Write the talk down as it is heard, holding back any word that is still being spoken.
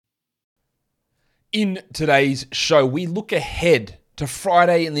In today's show, we look ahead to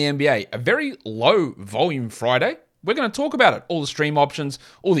Friday in the NBA, a very low volume Friday. We're going to talk about it, all the stream options,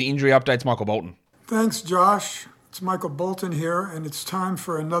 all the injury updates. Michael Bolton. Thanks, Josh. It's Michael Bolton here, and it's time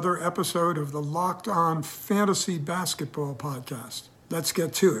for another episode of the Locked On Fantasy Basketball Podcast. Let's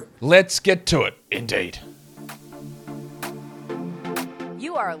get to it. Let's get to it, indeed.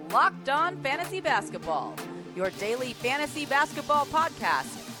 You are Locked On Fantasy Basketball, your daily fantasy basketball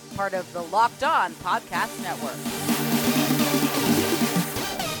podcast, part of the Locked On Podcast Network.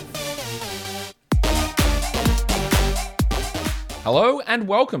 Hello and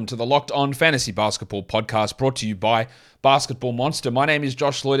welcome to the Locked On Fantasy Basketball Podcast, brought to you by Basketball Monster. My name is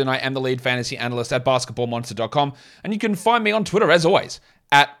Josh Lloyd and I am the lead fantasy analyst at basketballmonster.com, and you can find me on Twitter as always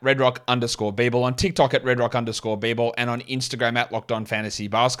at redrock_bball, on TikTok at redrock_bball, and on Instagram at Locked On Fantasy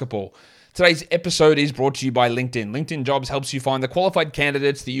Basketball. Today's episode is brought to you by LinkedIn. LinkedIn Jobs helps you find the qualified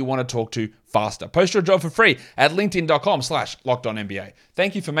candidates that you want to talk to faster. Post your job for free at linkedin.com/LockedOnNBA.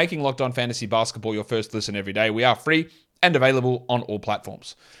 Thank you for making Locked On Fantasy Basketball your first listen every day. We are free and available on all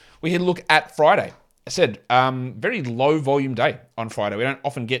platforms. We had a look at Friday. I said, very low volume day on Friday. We don't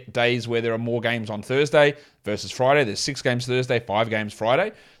often get days where there are more games on Thursday versus Friday. There's 6 games Thursday, 5 games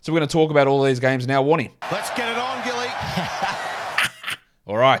Friday. So we're going to talk about all these games now. Warning. Let's get it on, Gilly.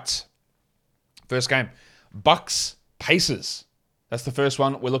 All right. First game, Bucks Pacers. That's the first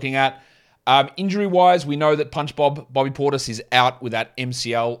one we're looking at. Injury-wise, we know that Bobby Portis is out with that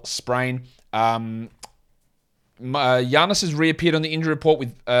MCL sprain. Giannis has reappeared on the injury report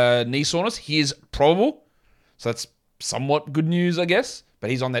with knee soreness. He is probable, so that's somewhat good news, I guess. But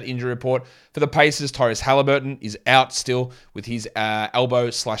he's on that injury report. For the Pacers, Tyrese Halliburton is out still with his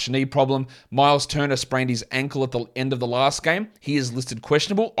elbow/knee problem. Miles Turner sprained his ankle at the end of the last game. He is listed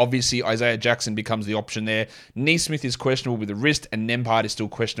questionable. Obviously, Isaiah Jackson becomes the option there. Neesmith is questionable with the wrist, and Nembhard is still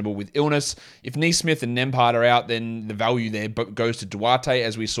questionable with illness. If Neesmith and Nembhard are out, then the value there goes to Duarte,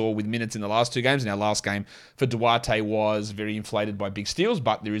 as we saw with minutes in the last 2 games. And our last game for Duarte was very inflated by big steals,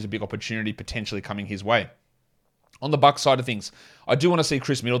 but there is a big opportunity potentially coming his way. On the Bucks side of things, I do want to see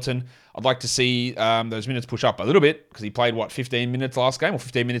Chris Middleton. I'd like to see those minutes push up a little bit because he played, 15 minutes last game, or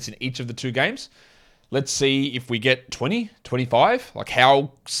 15 minutes in each of the 2 games. Let's see if we get 20, 25. Like,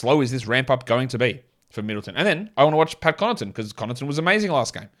 how slow is this ramp up going to be for Middleton? And then I want to watch Pat Connaughton because Connaughton was amazing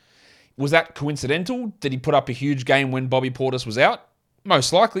last game. Was that coincidental? Did he put up a huge game when Bobby Portis was out?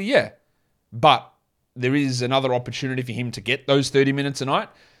 Most likely, yeah. But there is another opportunity for him to get those 30 minutes a night,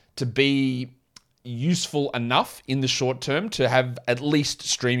 to be useful enough in the short term to have at least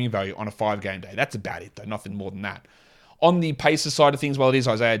streaming value on a 5-game day. That's about it, though. Nothing more than that. On the Pacers side of things, well, it is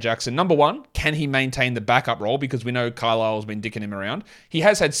Isaiah Jackson. Number one, can he maintain the backup role? Because we know Carlisle's been dicking him around. He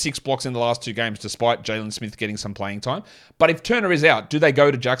has had 6 blocks in the last 2 games, despite Jalen Smith getting some playing time. But if Turner is out, do they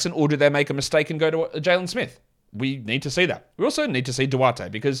go to Jackson, or do they make a mistake and go to Jalen Smith? We need to see that. We also need to see Duarte,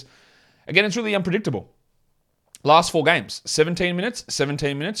 because, again, it's really unpredictable. Last 4 games, 17 minutes,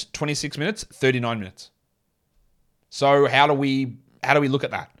 26 minutes, 39 minutes. So how do we look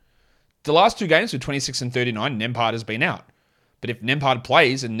at that? The last 2 games with 26 and 39, Nembhard has been out. But if Nembhard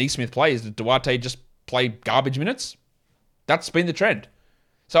plays and Neesmith plays, does Duarte just play garbage minutes? That's been the trend.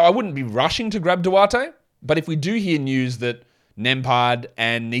 So I wouldn't be rushing to grab Duarte, but if we do hear news that Nembhard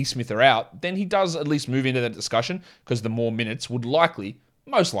and Neesmith are out, then he does at least move into that discussion, because the more minutes would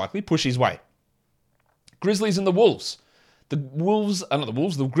most likely push his way. Grizzlies and the Wolves. The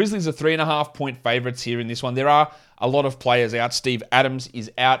Grizzlies are 3.5-point favorites here in this one. There are a lot of players out. Steve Adams is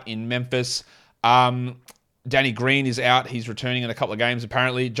out in Memphis. Danny Green is out. He's returning in a couple of games,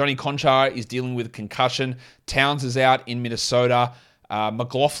 apparently. Johnny Conchar is dealing with concussion. Towns is out in Minnesota.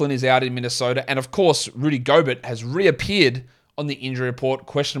 McLaughlin is out in Minnesota. And, of course, Rudy Gobert has reappeared on the injury report,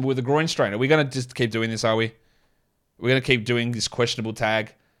 questionable with a groin strain. Are we going to just keep doing this, are we? We're going to keep doing this questionable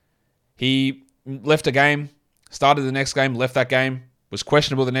tag. He left a game, started the next game, left that game, was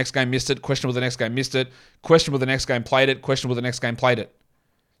questionable the next game, missed it, questionable the next game, missed it, questionable the next game, played it, questionable the next game, played it.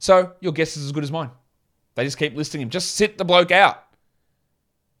 So your guess is as good as mine. They just keep listing him. Just sit the bloke out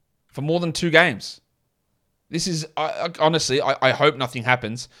for more than 2 games. This is, honestly, I hope nothing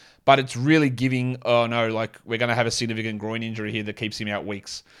happens, but it's really giving, we're going to have a significant groin injury here that keeps him out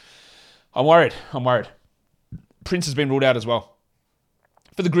weeks. I'm worried. Prince has been ruled out as well.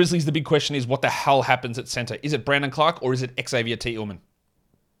 For the Grizzlies, the big question is, what the hell happens at center? Is it Brandon Clark or is it Xavier Tillman?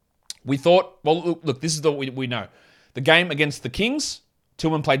 We thought, look, this is what we know. The game against the Kings,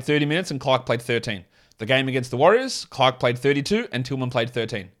 Tillman played 30 minutes and Clark played 13. The game against the Warriors, Clark played 32 and Tillman played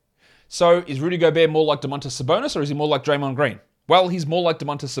 13. So is Rudy Gobert more like Domantas Sabonis or is he more like Draymond Green? Well, he's more like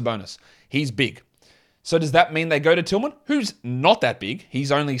Domantas Sabonis. He's big. So does that mean they go to Tillman, who's not that big?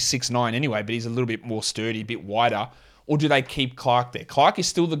 He's only 6'9" anyway, but he's a little bit more sturdy, a bit wider. Or do they keep Clark there? Clark is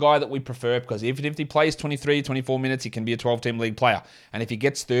still the guy that we prefer because even if he plays 23, 24 minutes, he can be a 12-team league player. And if he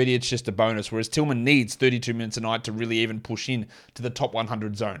gets 30, it's just a bonus. Whereas Tillman needs 32 minutes a night to really even push in to the top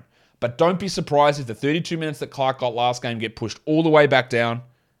 100 zone. But don't be surprised if the 32 minutes that Clark got last game get pushed all the way back down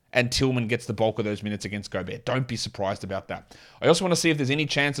and Tillman gets the bulk of those minutes against Gobert. Don't be surprised about that. I also want to see if there's any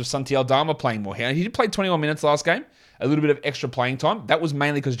chance of Santi Aldama playing more. He did play 21 minutes last game, a little bit of extra playing time. That was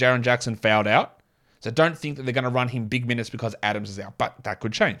mainly because Jaren Jackson fouled out. So don't think that they're going to run him big minutes because Adams is out, but that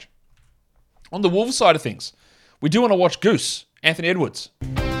could change. On the Wolves side of things, we do want to watch Goose, Anthony Edwards.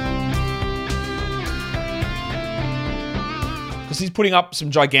 Because he's putting up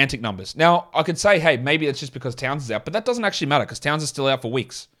some gigantic numbers. Now, I could say, hey, maybe it's just because Towns is out, but that doesn't actually matter because Towns is still out for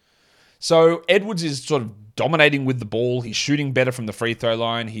weeks. So Edwards is sort of dominating with the ball. He's shooting better from the free throw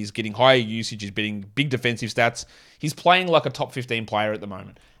line. He's getting higher usage. He's getting big defensive stats. He's playing like a top 15 player at the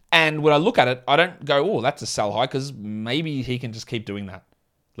moment. And when I look at it, I don't go, oh, that's a sell high, because maybe he can just keep doing that.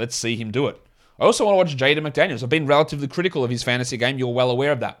 Let's see him do it. I also want to watch Jaden McDaniels. I've been relatively critical of his fantasy game. You're well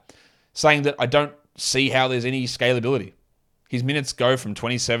aware of that. Saying that I don't see how there's any scalability. His minutes go from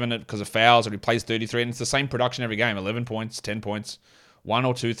 27 because of fouls, or he plays 33, and it's the same production every game. 11 points, 10 points, 1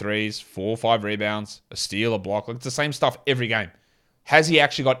 or 2 threes, 4 or 5 rebounds, a steal, a block. Like, it's the same stuff every game. Has he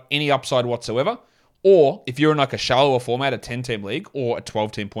actually got any upside whatsoever? Or if you're in like a shallower format, a 10-team league or a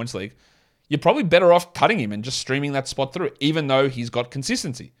 12-team points league, you're probably better off cutting him and just streaming that spot through, even though he's got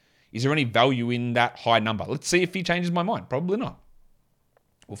consistency. Is there any value in that high number? Let's see if he changes my mind. Probably not.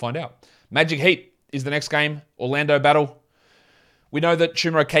 We'll find out. Magic Heat is the next game. Orlando battle. We know that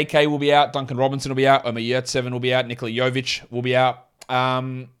Chuma KK will be out. Duncan Robinson will be out. Omer Yurtseven will be out. Nikola Jovic will be out.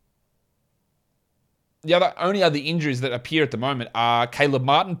 The only other injuries that appear at the moment are Caleb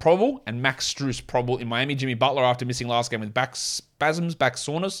Martin probable and Max Strus probable in Miami. Jimmy Butler, after missing last game with back spasms, back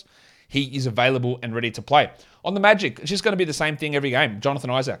soreness, he is available and ready to play. On the Magic, it's just going to be the same thing every game. Jonathan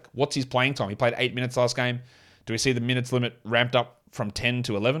Isaac, what's his playing time? He played 8 minutes last game. Do we see the minutes limit ramped up from 10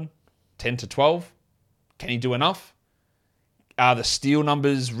 to 11, 10 to 12? Can he do enough? Are the steal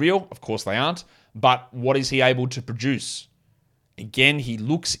numbers real? Of course they aren't. But what is he able to produce? Again,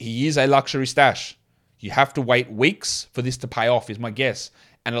 he is a luxury stash. You have to wait weeks for this to pay off, is my guess.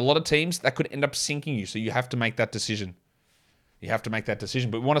 And a lot of teams, that could end up sinking you. So you have to make that decision.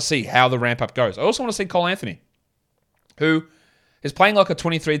 But we want to see how the ramp up goes. I also want to see Cole Anthony, who is playing like a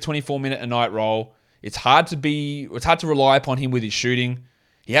 23, 24 minute a night role. It's hard to rely upon him with his shooting.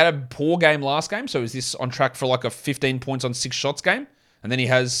 He had a poor game last game. So is this on track for like a 15 points on 6 shots game? And then he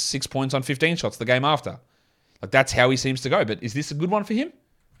has 6 points on 15 shots the game after. Like, that's how he seems to go. But is this a good one for him?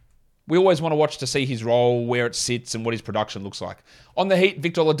 We always want to watch to see his role, where it sits, and what his production looks like. On the Heat,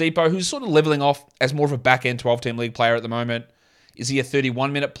 Victor Oladipo, who's sort of leveling off as more of a back-end 12-team league player at the moment. Is he a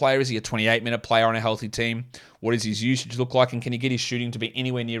 31-minute player? Is he a 28-minute player on a healthy team? What does his usage look like? And can he get his shooting to be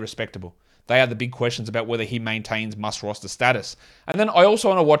anywhere near respectable? They are the big questions about whether he maintains must-roster status. And then I also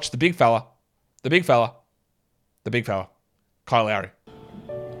want to watch the big fella, Kyle Lowry.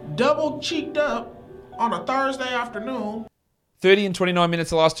 Double cheeked up on a Thursday afternoon. 30 and 29 minutes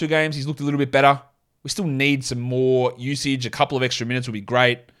the last 2 games. He's looked a little bit better. We still need some more usage. A couple of extra minutes would be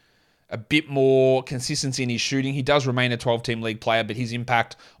great. A bit more consistency in his shooting. He does remain a 12-team league player, but his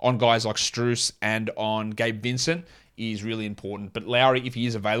impact on guys like Strus and on Gabe Vincent is really important. But Lowry, if he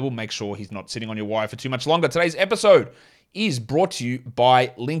is available, make sure he's not sitting on your wire for too much longer. Today's episode is brought to you by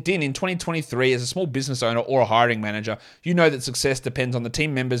LinkedIn. In 2023, as a small business owner or a hiring manager, you know that success depends on the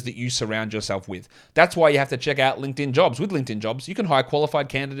team members that you surround yourself with. That's why you have to check out LinkedIn Jobs. With LinkedIn Jobs, you can hire qualified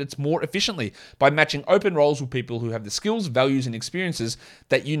candidates more efficiently by matching open roles with people who have the skills, values, and experiences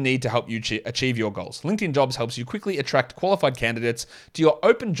that you need to help you achieve your goals. LinkedIn Jobs helps you quickly attract qualified candidates to your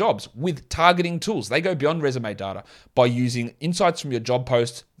open jobs with targeting tools. They go beyond resume data by using insights from your job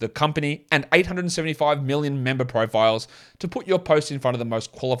post, the company, and 875 million member profiles to put your post in front of the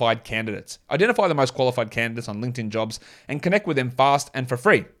most qualified candidates. Identify the most qualified candidates on LinkedIn Jobs and connect with them fast and for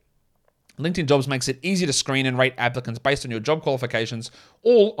free. LinkedIn Jobs makes it easy to screen and rate applicants based on your job qualifications,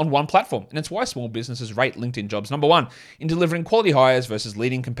 all on one platform. And it's why small businesses rate LinkedIn Jobs number 1 in delivering quality hires versus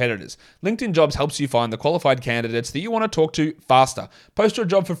leading competitors. LinkedIn Jobs helps you find the qualified candidates that you want to talk to faster. Post your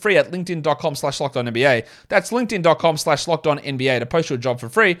job for free at linkedin.com/LockedOnNBA. That's linkedin.com/LockedOnNBA to post your job for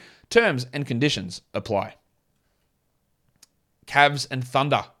free. Terms and conditions apply. Cavs and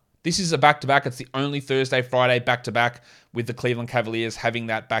Thunder. This is a back-to-back. It's the only Thursday-Friday back-to-back with the Cleveland Cavaliers having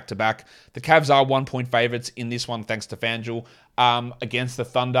that back-to-back. The Cavs are 1-point favorites in this one, thanks to FanDuel, against the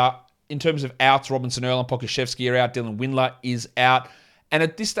Thunder. In terms of outs, Robinson, Earl, and Pokusevski are out. Dylan Windler is out. And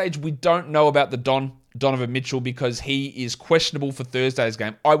at this stage, we don't know about the Donovan Mitchell because he is questionable for Thursday's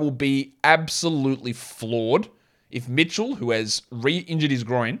game. I will be absolutely floored if Mitchell, who has re-injured his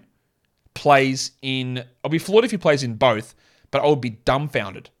groin, plays in... I'll be floored if he plays in both, but I would be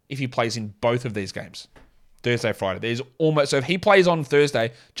dumbfounded if he plays in both of these games. Thursday, Friday. So if he plays on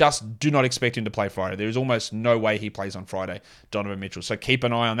Thursday, just do not expect him to play Friday. There is almost no way he plays on Friday, Donovan Mitchell. So keep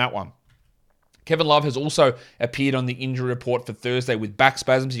an eye on that one. Kevin Love has also appeared on the injury report for Thursday with back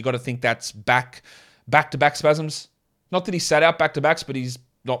spasms. You've got to think that's back-to-back spasms. Not that he sat out back-to-backs, but he's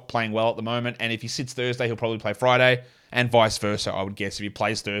not playing well at the moment. And if he sits Thursday, he'll probably play Friday. And vice versa, I would guess. If he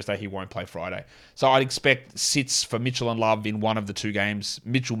plays Thursday, he won't play Friday. So I'd expect sits for Mitchell and Love in one of the two games.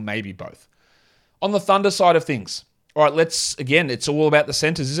 Mitchell, maybe both. On the Thunder side of things, all right, it's all about the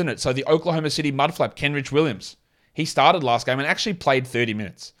centers, isn't it? So the Oklahoma City Mudflap, Kenrich Williams, he started last game and actually played 30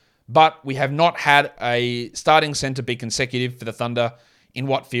 minutes. But we have not had a starting center be consecutive for the Thunder in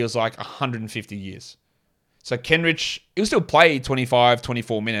what feels like 150 years. So Kenrich, he'll still play 25,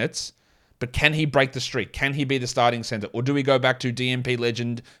 24 minutes, but can he break the streak? Can he be the starting center? Or do we go back to DMP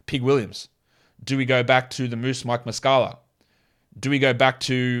legend Pig Williams? Do we go back to the Moose Mike Muscala? Do we go back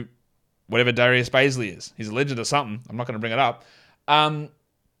to whatever Darius Baisley is? He's a legend or something. I'm not going to bring it up.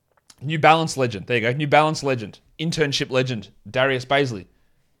 New Balance legend. There you go. New Balance legend. Internship legend. Darius Baisley.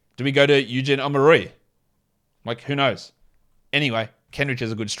 Do we go to Eugene Omoruyi? Like, who knows? Anyway, Kenrich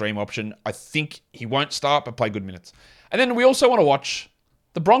is a good stream option. I think he won't start, but play good minutes. And then we also want to watch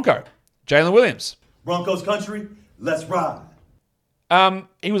the Bronco, Jalen Williams. Broncos country, let's ride.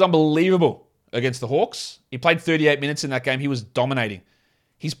 He was unbelievable against the Hawks. He played 38 minutes in that game. He was dominating.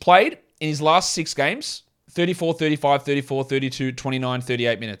 He's played in his last 6 games, 34, 35, 34, 32, 29,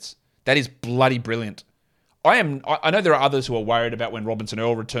 38 minutes. That is bloody brilliant. I know there are others who are worried about when Robinson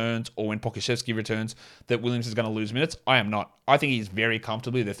Earl returns or when Pokusevski returns that Williams is going to lose minutes. I am not. I think he's very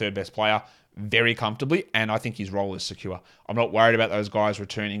comfortably the third best player, very comfortably, and I think his role is secure. I'm not worried about those guys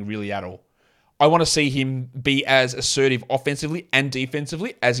returning really at all. I want to see him be as assertive offensively and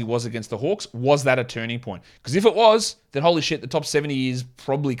defensively as he was against the Hawks. Was that a turning point? Because if it was, then holy shit, the top 70 is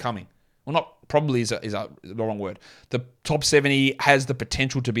probably coming. Well, not probably is the wrong word. The top 70 has the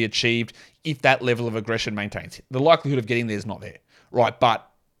potential to be achieved if that level of aggression maintains. The likelihood of getting there is not there, right? But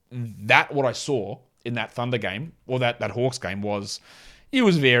what I saw in that Thunder game, or that Hawks game, was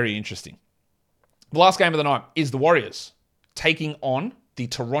very interesting. The last game of the night is the Warriors taking on the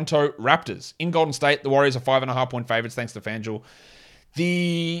Toronto Raptors. In Golden State, the Warriors are 5.5-point favorites thanks to FanDuel.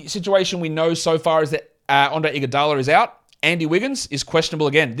 The situation we know so far is that Andre Iguodala is out. Andy Wiggins is questionable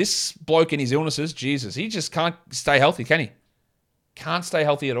again. This bloke and his illnesses, Jesus, he just can't stay healthy, can he? Can't stay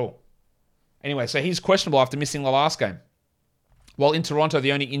healthy at all. Anyway, so he's questionable after missing the last game. While in Toronto,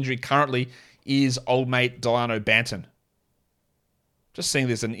 the only injury currently is old mate Delano Banton. Just seeing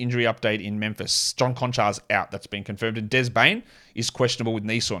there's an injury update in Memphis. John Konchar's out. That's been confirmed. And Des Bane is questionable with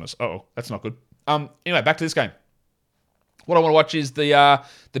knee soreness. Uh-oh, that's not good. Anyway, back to this game. What I want to watch is the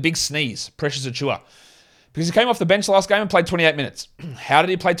big sneeze, Precious Achiuwa. Because he came off the bench last game and played 28 minutes. How did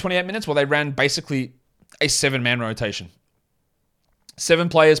he play 28 minutes? Well, they ran basically a 7-man rotation. 7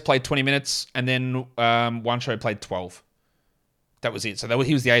 players played 20 minutes, and then one show played 12. That was it. So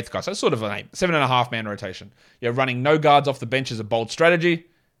he was the 8th guy. So it's sort of a 7.5-man rotation. Yeah, running no guards off the bench is a bold strategy.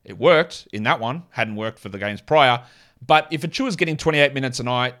 It worked in that one. Hadn't worked for the games prior. But if Achiuwa's getting 28 minutes a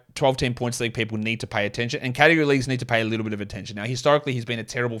night, 12-team points league people need to pay attention, and category leagues need to pay a little bit of attention. Now, historically, he's been a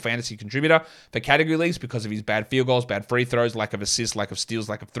terrible fantasy contributor for category leagues because of his bad field goals, bad free throws, lack of assists, lack of steals,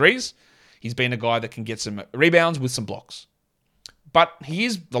 lack of threes. He's been a guy that can get some rebounds with some blocks. But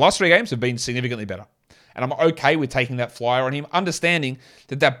the last 3 games have been significantly better. And I'm okay with taking that flyer on him, understanding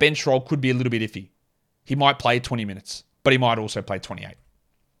that bench role could be a little bit iffy. He might play 20 minutes, but he might also play 28. I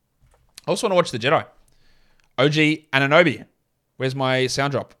also want to watch the Jedi. OG Anunoby. Where's my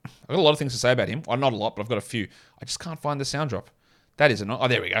sound drop? I've got a lot of things to say about him. Well, not a lot, but I've got a few. I just can't find the sound drop. That isn't. Oh,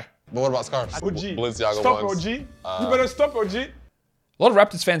 there we go. But what about scarves? OG. Balenciaga Stop ones. OG. You better stop OG. A lot of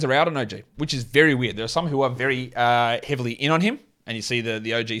Raptors fans are out on OG, which is very weird. There are some who are very heavily in on him. And you see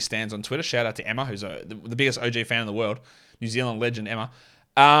the OG stands on Twitter. Shout out to Emma, who's the biggest OG fan in the world. New Zealand legend, Emma.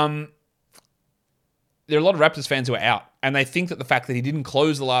 There are a lot of Raptors fans who are out. And they think that the fact that he didn't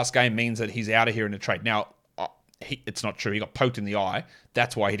close the last game means that he's out of here in a trade. Now, it's not true. He got poked in the eye.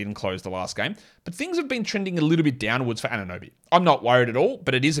 That's why he didn't close the last game. But things have been trending a little bit downwards for Anunoby. I'm not worried at all,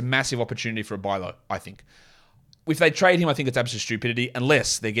 but it is a massive opportunity for a buy low, I think. If they trade him, I think it's absolute stupidity,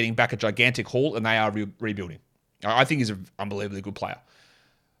 unless they're getting back a gigantic haul and they are rebuilding. I think he's an unbelievably good player.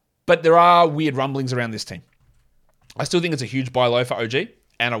 But there are weird rumblings around this team. I still think it's a huge buy low for OG,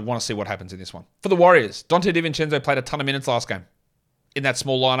 and I want to see what happens in this one. For the Warriors, Dante DiVincenzo played a ton of minutes last game. in that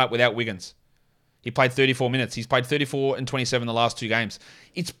small lineup without Wiggins. He played 34 minutes. He's played 34 and 27 the last 2 games.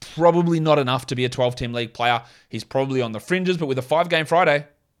 It's probably not enough to be a 12-team league player. He's probably on the fringes, but with a 5-game Friday,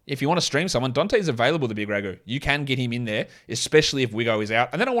 if you want to stream someone, Dante's available, the big Ragu. You can get him in there, especially if Wiggo is out.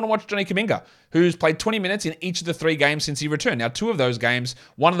 And then I want to watch Johnny Kuminga, who's played 20 minutes in each of the 3 games since he returned. Now, 2 of those games,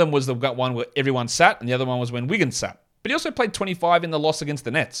 one of them was the one where everyone sat, and the other one was when Wiggins sat. But he also played 25 in the loss against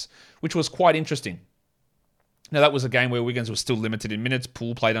the Nets, which was quite interesting. Now, that was a game where Wiggins was still limited in minutes.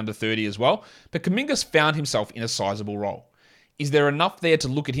 Poole played under 30 as well. But Kuminga's found himself in a sizable role. Is there enough there to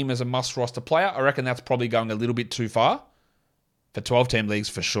look at him as a must-roster player? I reckon that's probably going a little bit too far for 12-team leagues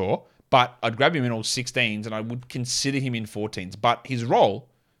for sure. But I'd grab him in all 16s and I would consider him in 14s. But his role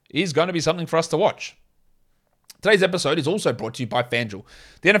is going to be something for us to watch. Today's episode is also brought to you by FanDuel.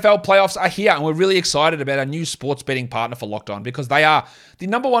 The NFL playoffs are here and we're really excited about our new sports betting partner for Locked On because they are the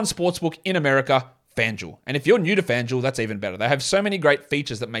number 1 sportsbook in America, FanDuel. And if you're new to FanDuel, that's even better. They have so many great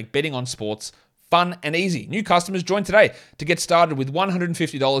features that make betting on sports fun and easy. New customers join today to get started with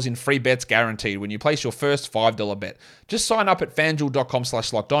 $150 in free bets guaranteed when you place your first $5 bet. Just sign up at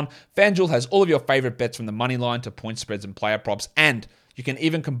FanDuel.com/lockedon. FanDuel has all of your favorite bets from the money line to point spreads and player props, and you can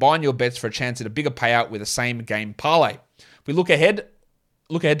even combine your bets for a chance at a bigger payout with a same game parlay. We look ahead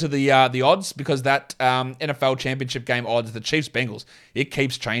to the odds because that NFL championship game odds, the Chiefs-Bengals, it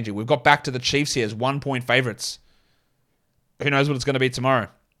keeps changing. We've got back to the Chiefs here as 1-point favorites. Who knows what it's going to be tomorrow?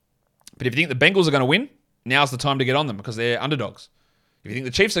 But if you think the Bengals are going to win, now's the time to get on them because they're underdogs. If you think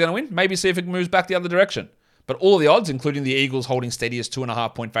the Chiefs are going to win, maybe see if it moves back the other direction. But all of the odds, including the Eagles holding steady as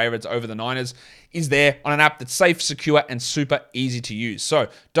 2.5-point favorites over the Niners, is there on an app that's safe, secure, and super easy to use. So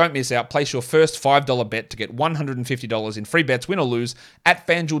don't miss out. Place your first $5 bet to get $150 in free bets, win or lose, at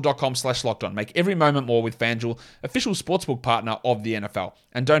FanDuel.com/lockedon. Make every moment more with FanDuel, official sportsbook partner of the NFL.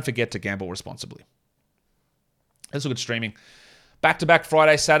 And don't forget to gamble responsibly. Let's look at streaming. Back-to-back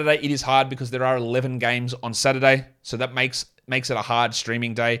Friday, Saturday, it is hard because there are 11 games on Saturday, so that makes it a hard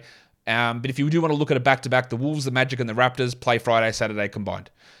streaming day. But if you do want to look at a back-to-back, the Wolves, the Magic, and the Raptors play Friday, Saturday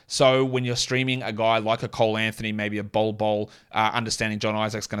combined. So when you're streaming a guy like a Cole Anthony, maybe a Bol, understanding John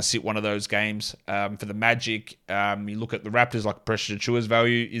Isaac's going to sit one of those games. For the Magic, you look at the Raptors, like Precious Achiuwa's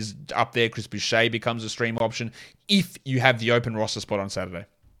value is up there. Chris Boucher becomes a stream option if you have the open roster spot on Saturday.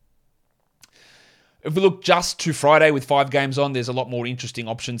 If we look just to Friday with 5 games on, there's a lot more interesting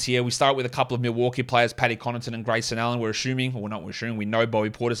options here. We start with a couple of Milwaukee players, Paddy Connaughton and Grayson Allen. We know Bobby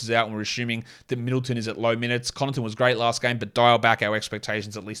Portis is out, and we're assuming that Middleton is at low minutes. Connaughton was great last game, but dial back our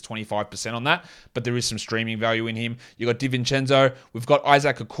expectations at least 25% on that. But there is some streaming value in him. You got DiVincenzo. We've got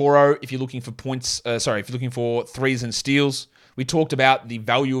Isaac Okoro. If you're looking for threes and steals. We talked about the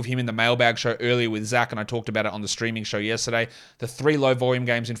value of him in the mailbag show earlier with Zach, and I talked about it on the streaming show yesterday. The 3 low-volume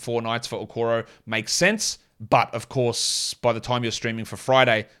games in 4 nights for Okoro makes sense, but of course, by the time you're streaming for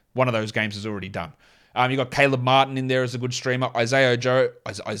Friday, one of those games is already done. You got Caleb Martin in there as a good streamer. Isaiah Joe,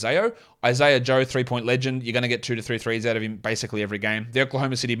 3-point legend. You're going to get 2 to 3 threes out of him basically every game. The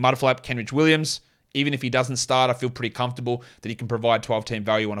Oklahoma City Mudflap, Kenrich Williams. Even if he doesn't start, I feel pretty comfortable that he can provide 12-team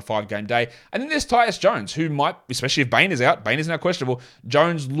value on a 5-game day. And then there's Tyus Jones, who might, especially if Bane is out, Bane is now questionable.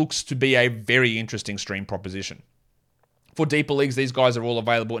 Jones looks to be a very interesting stream proposition. For deeper leagues, these guys are all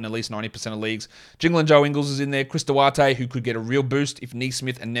available in at least 90% of leagues. Jingling Joe Ingles is in there. Chris Duarte, who could get a real boost if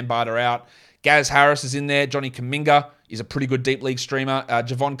Neesmith and Nembhard are out. Gaz Harris is in there. Johnny Kuminga is a pretty good deep league streamer.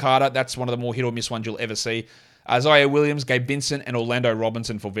 Javon Carter, that's one of the more hit-or-miss ones you'll ever see. Isaiah Williams, Gabe Vincent, and Orlando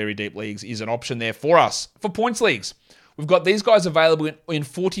Robinson for very deep leagues is an option there for us. For points leagues, we've got these guys available in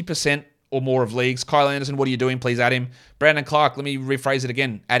 40% or more of leagues. Kyle Anderson, what are you doing? Please add him. Brandon Clark, let me rephrase it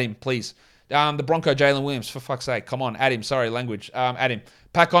again. Add him, please. The Bronco, Jalen Williams, for fuck's sake. Come on, add him. Sorry, language. Add him.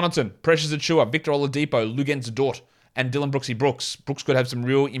 Pat Connaughton, Precious Achiuwa, Victor Oladipo, Luguentz Dort, and Dylan Brooksy Brooks. Brooks could have some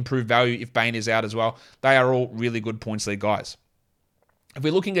real improved value if Bane is out as well. They are all really good points league guys. If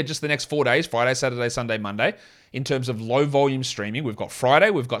we're looking at just the next 4 days, Friday, Saturday, Sunday, Monday, in terms of low volume streaming, we've got Friday,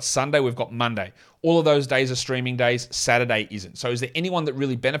 we've got Sunday, we've got Monday. All of those days are streaming days. Saturday isn't. So is there anyone that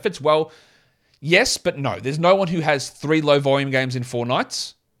really benefits? Well, yes, but no. There's no one who has 3 low volume games in 4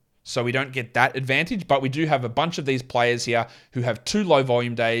 nights. So we don't get that advantage, but we do have a bunch of these players here who have 2 low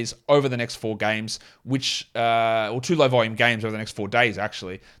volume days over the next 4 games, or 2 low volume games over the next 4 days,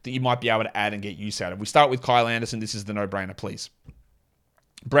 actually, that you might be able to add and get use out of. We start with Kyle Anderson. This is the no-brainer, please.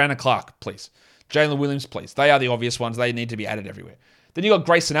 Brandon Clark, please. Jalen Williams, please. They are the obvious ones. They need to be added everywhere. Then you got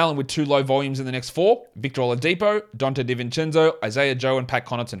Grayson Allen with 2 low volumes in the next 4. Victor Oladipo, Dante DiVincenzo, Isaiah Joe, and Pat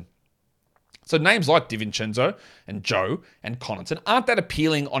Connaughton. So names like DiVincenzo and Joe and Connaughton aren't that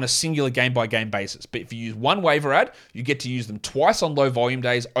appealing on a singular game-by-game basis. But if you use one waiver ad, you get to use them twice on low volume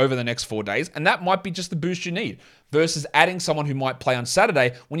days over the next 4 days, and that might be just the boost you need, versus adding someone who might play on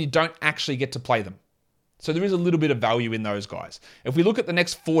Saturday when you don't actually get to play them. So there is a little bit of value in those guys. If we look at the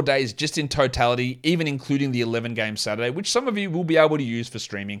next 4 days just in totality, even including the 11-game Saturday, which some of you will be able to use for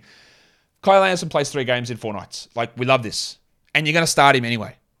streaming, Kyle Anderson plays 3 games in 4 nights. Like, we love this. And you're going to start him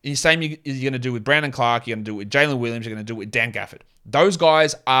anyway. The same you're going to do with Brandon Clark, you're going to do it with Jalen Williams, you're going to do it with Dan Gafford. Those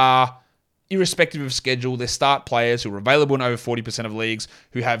guys are, irrespective of schedule, they're start players who are available in over 40% of leagues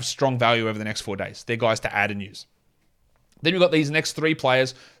who have strong value over the next 4 days. They're guys to add and use. Then we've got these next 3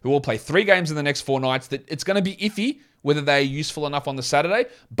 players who all play 3 games in the next 4 nights that it's going to be iffy whether they're useful enough on the Saturday,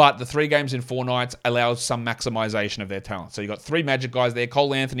 but the 3 games in 4 nights allows some maximization of their talent. So you've got 3 Magic guys there,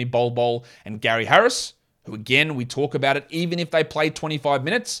 Cole Anthony, Bol, and Gary Harris, who again, we talk about it, even if they play 25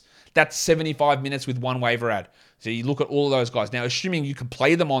 minutes, that's 75 minutes with 1 waiver ad. So you look at all of those guys. Now, assuming you can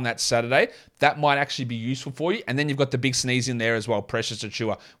play them on that Saturday, that might actually be useful for you. And then you've got the big sneeze in there as well, Precious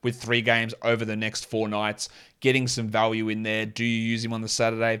Achiuwa, with 3 games over the next 4 nights, getting some value in there. Do you use him on the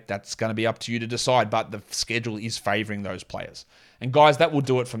Saturday? That's going to be up to you to decide, but the schedule is favoring those players. And guys, that will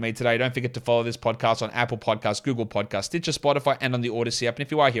do it for me today. Don't forget to follow this podcast on Apple Podcasts, Google Podcasts, Stitcher, Spotify, and on the Odyssey app. And if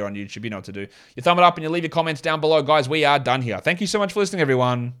you are here on YouTube, you know what to do. You thumb it up and you leave your comments down below. Guys, we are done here. Thank you so much for listening,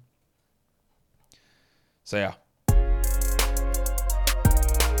 everyone. So yeah.